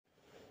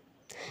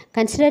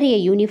Consider a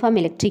uniform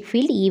electric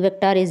field E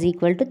vector is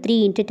equal to 3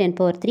 into 10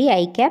 power 3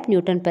 I cap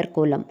Newton per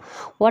coulomb.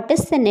 What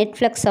is the net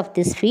flux of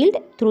this field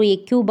through a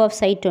cube of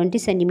side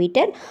 20 cm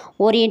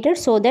oriented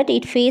so that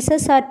its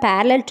faces are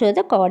parallel to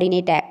the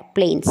coordinate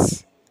planes?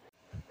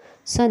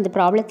 So இந்த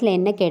ப்ராப்ளத்தில்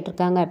என்ன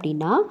கேட்டிருக்காங்க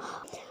அப்படின்னா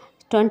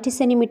 20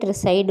 cm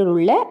சைடில்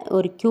உள்ள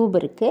ஒரு cube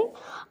இருக்குது,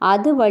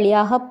 அது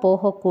வழியாக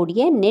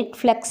போகக்கூடிய நெட்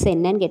ஃப்ளக்ஸ்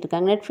என்னன்னு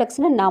கேட்டிருக்காங்க. Net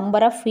ஃப்ளக்ஸ்னால்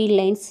number of field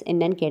lines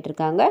என்னன்னு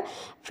கேட்டிருக்காங்க.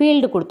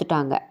 ஃபீல்டு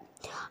கொடுத்துட்டாங்க.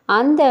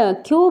 அந்த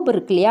கியூப்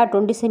இருக்கு இல்லையா,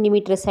 20 cm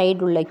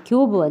சைடு உள்ள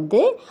கியூப்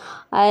வந்து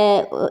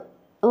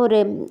ஒரு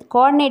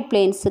கோஆர்டினேட்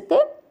பிளேன்ஸுக்கு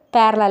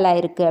பேரலாக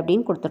இருக்குது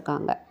அப்படின்னு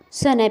கொடுத்துருக்காங்க.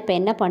 ஸோ நான் இப்போ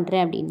என்ன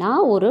பண்ணுறேன் அப்படின்னா,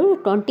 ஒரு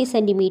 20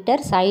 cm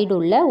சைடு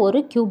உள்ள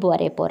ஒரு கியூப்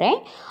வரைய போகிறேன்.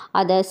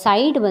 அதை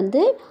சைடு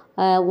வந்து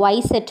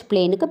ஒய்செட்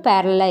பிளேனுக்கு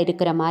பேரலாக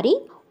இருக்கிற மாதிரி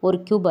ஒரு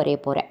கியூப் வரைய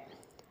போகிறேன்.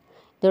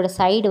 இதோட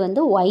சைடு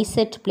வந்து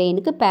ஒய்செட்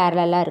பிளேனுக்கு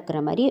பேரலாக இருக்கிற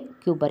மாதிரி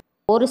கியூப் வரைய.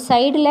 ஒரு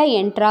சைடில்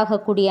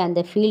என்ட்ராகக்கூடிய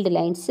அந்த ஃபீல்டு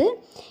லைன்ஸு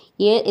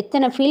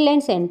எத்தனை ஃபீல்ட்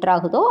லைன்ஸ்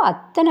என்ட்ராகுதோ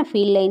அத்தனை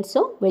ஃபீல்ட்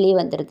லைன்ஸும் வெளியே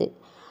வந்துடுது.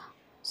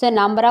 So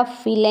number of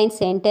field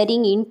lines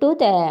entering into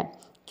the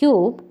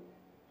cube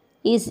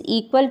is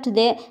equal to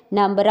the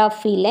number of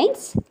field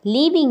lines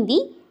leaving the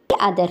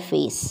other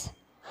face.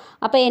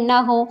 அப்போ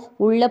என்னாகும்,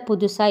 உள்ள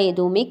புதுசாக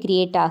எதுவுமே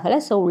க்ரியேட் ஆகலை.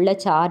 ஸோ உள்ள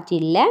சார்ஜ்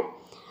இல்லை.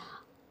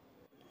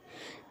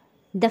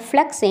 The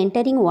flux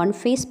entering one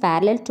face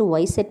parallel to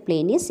y-z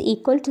plane is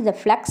equal to the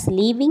flux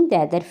leaving the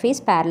other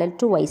face parallel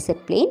to y-z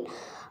plane.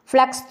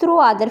 Flux through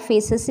other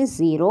faces is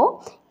 0.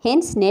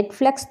 Hence net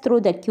flux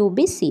through the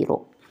cube is 0.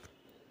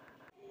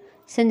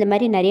 So இந்த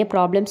மாதிரி நிறைய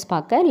problems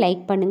பார்க்க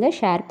like பண்ணுங்கள்,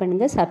 share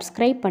பண்ணுங்கள்,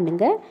 subscribe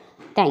பண்ணுங்கள்.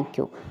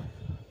 Thank you.